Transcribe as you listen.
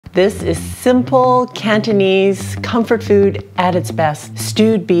This is simple Cantonese comfort food at its best.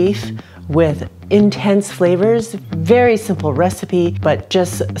 Stewed beef with intense flavors. Very simple recipe, but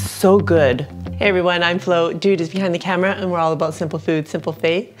just so good. Hey everyone, I'm Flo. Dude is behind the camera and we're all about simple food, simple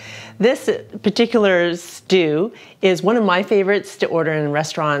faith. This particular stew is one of my favorites to order in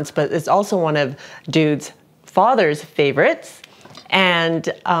restaurants, but it's also one of Dude's father's favorites.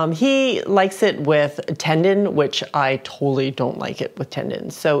 And he likes it with tendon, which I totally don't like it with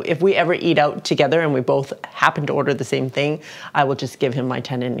tendon. So if we ever eat out together and we both happen to order the same thing, I will just give him my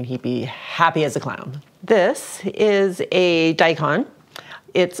tendon and he'd be happy as a clown. This is a Daikon.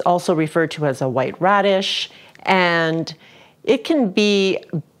 It's also referred to as a white radish, and it can be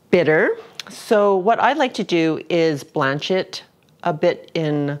bitter. So what I like to do is blanch it a bit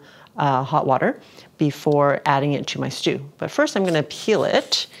in hot water before adding it to my stew. But first I'm gonna peel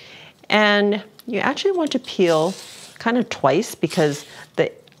it, and you actually want to peel kind of twice because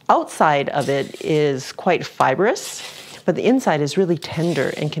the outside of it is quite fibrous, but the inside is really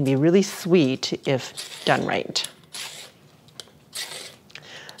tender and can be really sweet if done right.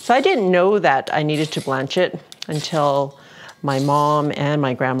 So I didn't know that I needed to blanch it until my mom and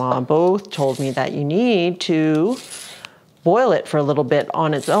my grandma both told me that you need to boil it for a little bit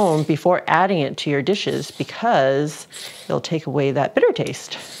on its own before adding it to your dishes because it'll take away that bitter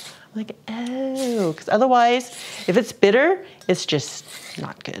taste. I'm like, oh, because otherwise, if it's bitter, it's just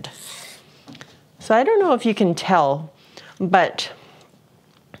not good. So I don't know if you can tell, but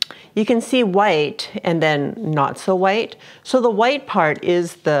you can see white and then not so white. So the white part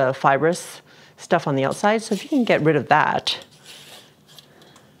is the fibrous stuff on the outside. So if you can get rid of that,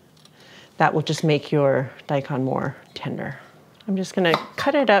 that will just make your daikon more tender. I'm just gonna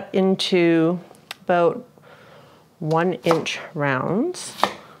cut it up into about 1-inch rounds.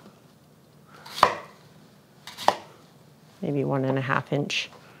 Maybe 1.5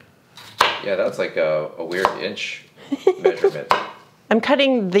 inch. Yeah, that's like a weird inch measurement. I'm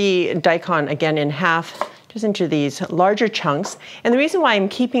cutting the daikon again in half, just into these larger chunks. And the reason why I'm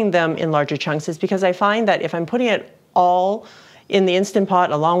keeping them in larger chunks is because I find that if I'm putting it all in the Instant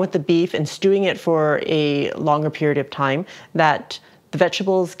Pot along with the beef and stewing it for a longer period of time, that the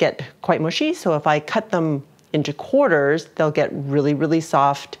vegetables get quite mushy. So if I cut them into quarters, they'll get really, really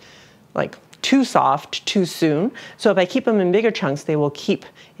soft, like too soft too soon. So if I keep them in bigger chunks, they will keep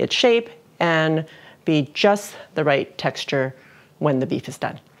its shape and be just the right texture when the beef is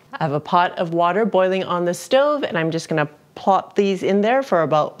done. I have a pot of water boiling on the stove and I'm just gonna plop these in there for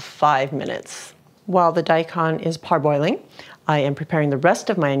about 5 minutes. While the daikon is parboiling, I am preparing the rest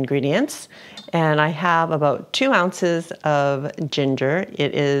of my ingredients, and I have about 2 ounces of ginger.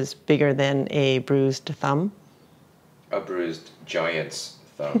 It is bigger than a bruised thumb. A bruised giant's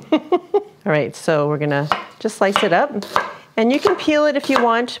thumb. All right, so we're gonna just slice it up. And you can peel it if you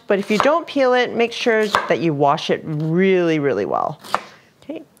want, but if you don't peel it, make sure that you wash it really, really well.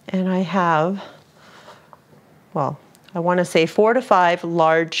 Okay, and I have, well, I wanna say 4 to 5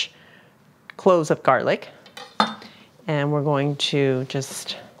 large cloves of garlic. And we're going to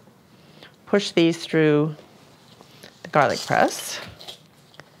just push these through the garlic press.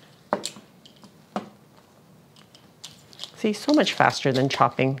 See, so much faster than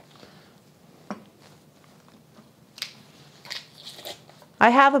chopping.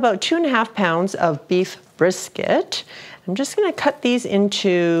 I have about 2.5 pounds of beef brisket. I'm just gonna cut these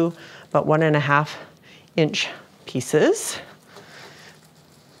into about 1.5 inch pieces.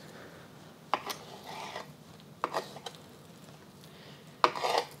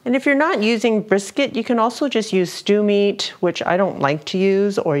 And if you're not using brisket, you can also just use stew meat, which I don't like to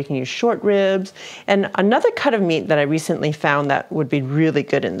use, or you can use short ribs. And another cut of meat that I recently found that would be really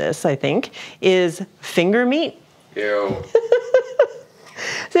good in this, I think, is finger meat. Ew.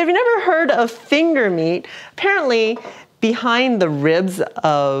 So if you've never heard of finger meat, apparently behind the ribs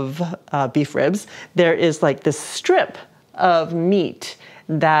of beef ribs, there is like this strip of meat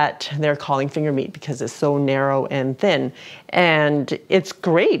that they're calling finger meat because it's so narrow and thin. And it's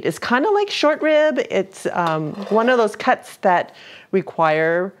great. It's kind of like short rib. It's one of those cuts that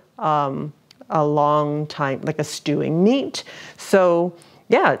require a long time, like a stewing meat. So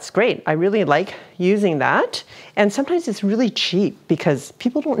yeah, it's great. I really like using that. And sometimes it's really cheap because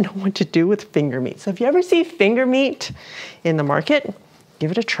people don't know what to do with finger meat. So if you ever see finger meat in the market,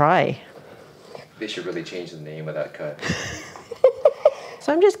 give it a try. They should really change the name of that cut.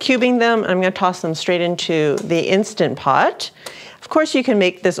 So I'm just cubing them. I'm gonna toss them straight into the Instant Pot. Of course, you can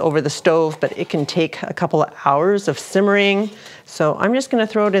make this over the stove, but it can take a couple of hours of simmering. So I'm just gonna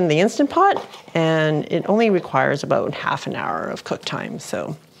throw it in the Instant Pot, and it only requires about half an hour of cook time.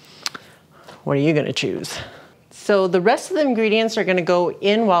 So what are you gonna choose? So the rest of the ingredients are gonna go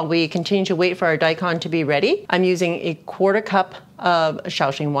in while we continue to wait for our daikon to be ready. I'm using a 1/4 cup of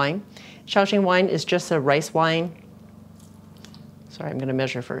Shaoxing wine. Shaoxing wine is just a rice wine. Sorry, I'm gonna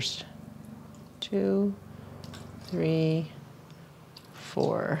measure first. 2, 3,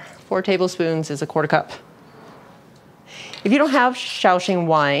 4. 4 tablespoons is a 1/4 cup. If you don't have Shaoxing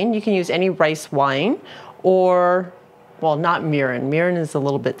wine, you can use any rice wine or, well, not mirin. Mirin is a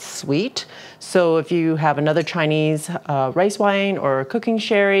little bit sweet. So if you have another Chinese rice wine or cooking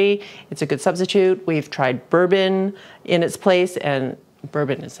sherry, it's a good substitute. We've tried bourbon in its place, and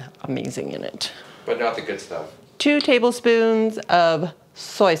bourbon is amazing in it. But not the good stuff. 2 tablespoons of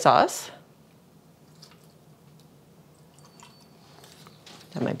soy sauce.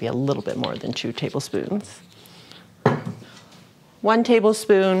 That might be a little bit more than 2 tablespoons. 1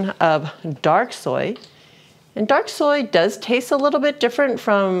 tablespoon of dark soy. And dark soy does taste a little bit different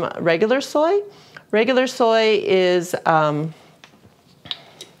from regular soy. Regular soy is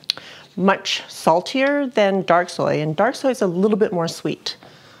much saltier than dark soy, and dark soy is a little bit more sweet.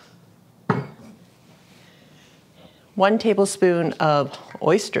 1 tablespoon of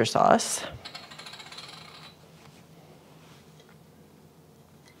oyster sauce.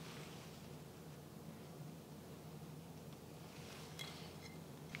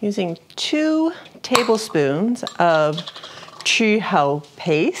 Using 2 tablespoons of Chihao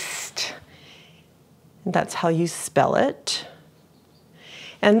paste. And that's how you spell it.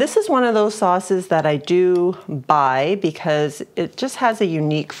 And this is one of those sauces that I do buy because it just has a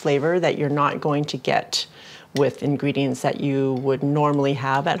unique flavor that you're not going to get with ingredients that you would normally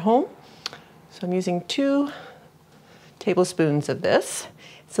have at home. So I'm using 2 tablespoons of this.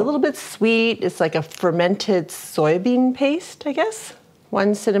 It's a little bit sweet. It's like a fermented soybean paste, I guess.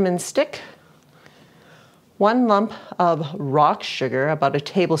 1 cinnamon stick, 1 lump of rock sugar, about a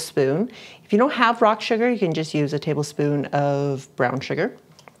tablespoon. If you don't have rock sugar, you can just use a tablespoon of brown sugar.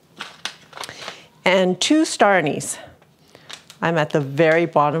 And 2 star anise. I'm at the very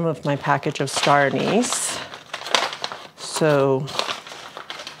bottom of my package of star anise. So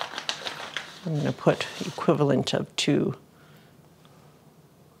I'm gonna put equivalent of 2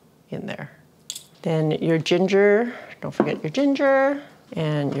 in there. Then your ginger, don't forget your ginger,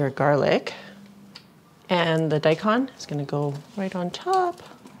 and your garlic. And the daikon is gonna go right on top.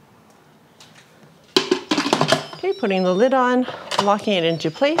 Okay, putting the lid on, locking it into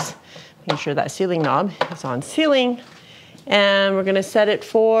place, making sure that sealing knob is on sealing. And we're gonna set it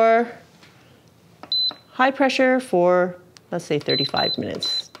for high pressure for, let's say 35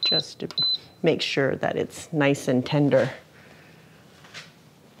 minutes, just to make sure that it's nice and tender.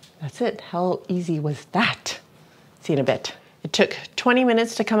 That's it, how easy was that? See you in a bit. It took 20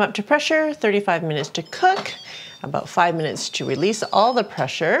 minutes to come up to pressure, 35 minutes to cook, about 5 minutes to release all the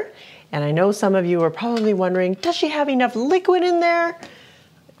pressure. And I know some of you are probably wondering, does she have enough liquid in there?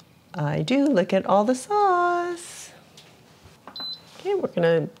 I do, look at all the sauce. Okay, we're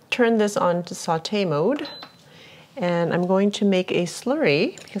gonna turn this on to saute mode. And I'm going to make a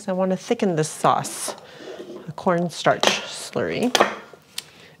slurry because I wanna thicken this sauce, a cornstarch slurry.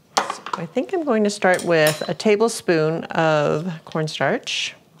 I think I'm going to start with a tablespoon of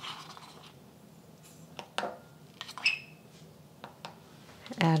cornstarch.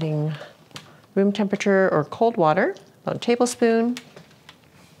 Adding room temperature or cold water, about a tablespoon.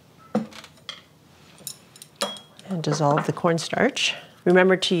 And dissolve the cornstarch.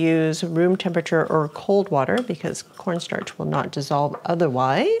 Remember to use room temperature or cold water because cornstarch will not dissolve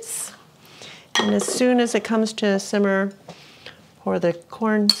otherwise. And as soon as it comes to a simmer, pour the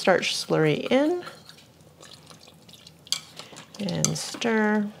cornstarch slurry in and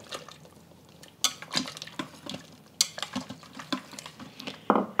stir.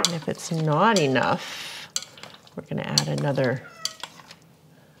 And if it's not enough, we're going to add another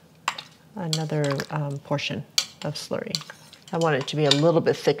portion of slurry. I want it to be a little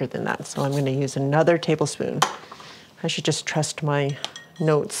bit thicker than that, so I'm going to use another tablespoon. I should just trust my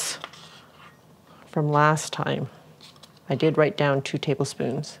notes from last time. I did write down 2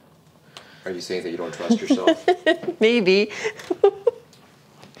 tablespoons. Are you saying that you don't trust yourself? Maybe.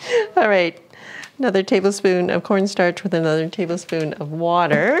 All right, another tablespoon of cornstarch with another tablespoon of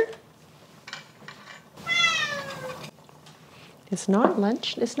water. It's not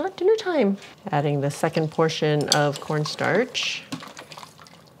lunch, it's not dinner time. Adding the second portion of cornstarch.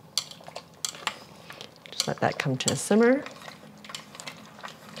 Just let that come to a simmer.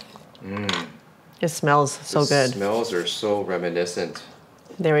 It smells so good. The smells are so reminiscent.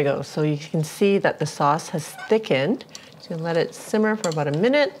 There we go. So you can see that the sauce has thickened. So let it simmer for about a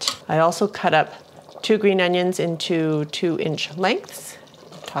minute. I also cut up 2 green onions into 2-inch lengths.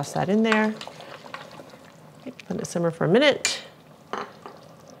 Toss that in there. Let it simmer for a minute.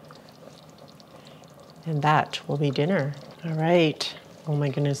 And that will be dinner. All right. Oh my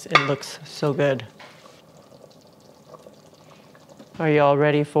goodness, it looks so good. Are you all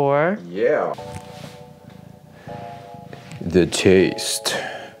ready for? Yeah. The taste.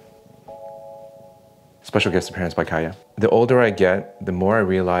 Special guest appearance by Kaya. The older I get, the more I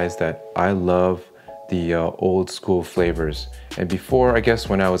realize that I love the old school flavors. And before, I guess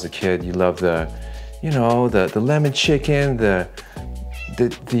when I was a kid, you love the, you know, the lemon chicken, the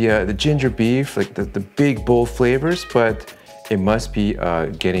ginger beef, like the big bold flavors. But it must be a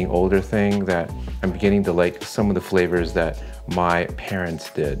getting older thing that I'm beginning to like some of the flavors that my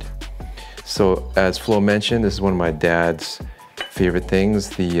parents did. So as Flo mentioned, this is one of my dad's favorite things,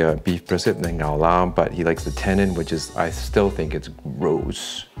 the beef brisket, the ngao lam, but he likes the tenon, which is, I still think it's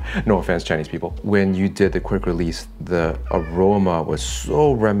gross. No offense, Chinese people. When you did the quick release, the aroma was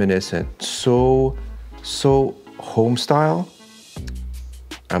so reminiscent, so home style.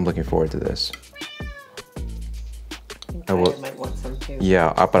 I'm looking forward to this. I might want some too.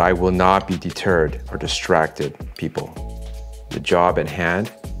 Yeah, but I will not be deterred or distracted, people. The job at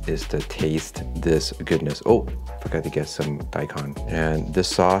hand is to taste this goodness. Oh, forgot to get some Daikon. And this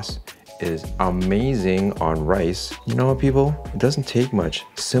sauce is amazing on rice. You know what, people? It doesn't take much.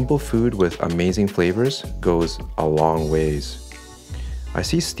 Simple food with amazing flavors goes a long ways. I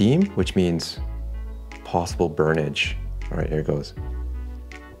see steam, which means possible burnage. All right, here it goes.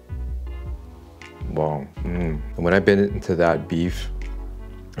 Wow. And when I bit into that beef,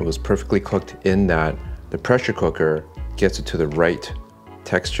 it was perfectly cooked in that the pressure cooker gets it to the right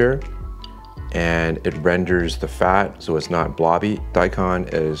texture and it renders the fat so it's not blobby. Daikon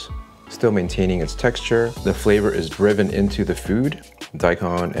is still maintaining its texture. The flavor is driven into the food,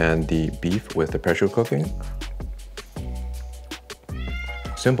 Daikon and the beef with the pressure cooking.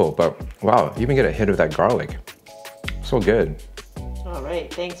 Simple, but wow, you even get a hit of that garlic. So good. All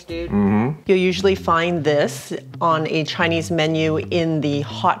right, thanks, dude. You'll usually find this on a Chinese menu in the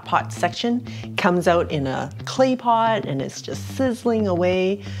hot pot section. Comes out in a clay pot and it's just sizzling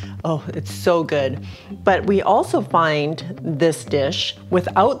away. Oh, it's so good. But we also find this dish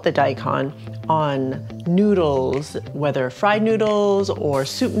without the Daikon on noodles, whether fried noodles or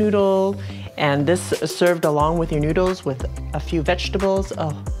soup noodle. And this is served along with your noodles with a few vegetables.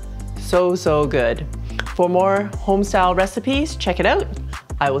 Oh, so good. For more home style recipes, check it out.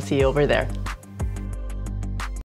 I will see you over there.